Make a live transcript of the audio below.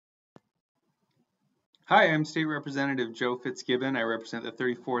Hi, I'm State Representative Joe Fitzgibbon. I represent the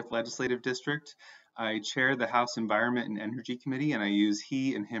 34th Legislative District. I chair the House Environment and Energy Committee, and I use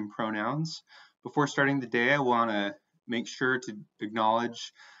he and him pronouns. Before starting the day, I want to make sure to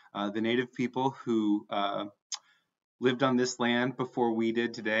acknowledge the Native people who lived on this land before we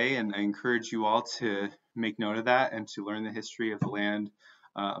did today, and I encourage you all to make note of that and to learn the history of the land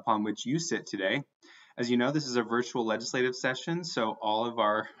upon which you sit today. As you know, this is a virtual legislative session, so all of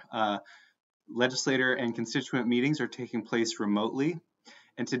our legislator and constituent meetings are taking place remotely.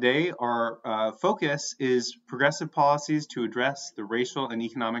 And today our focus is progressive policies to address the racial and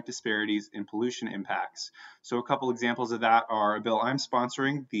economic disparities in pollution impacts. So a couple examples of that are a bill I'm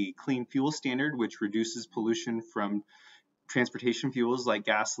sponsoring, the Clean Fuel Standard, which reduces pollution from transportation fuels like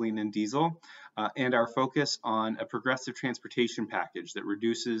gasoline and diesel, and our focus on a progressive transportation package that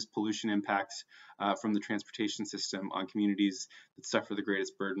reduces pollution impacts from the transportation system on communities that suffer the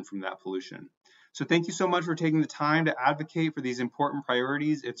greatest burden from that pollution. So thank you so much for taking the time to advocate for these important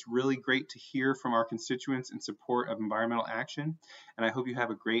priorities. It's really great to hear from our constituents in support of environmental action, and I hope you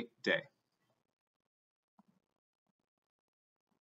have a great day.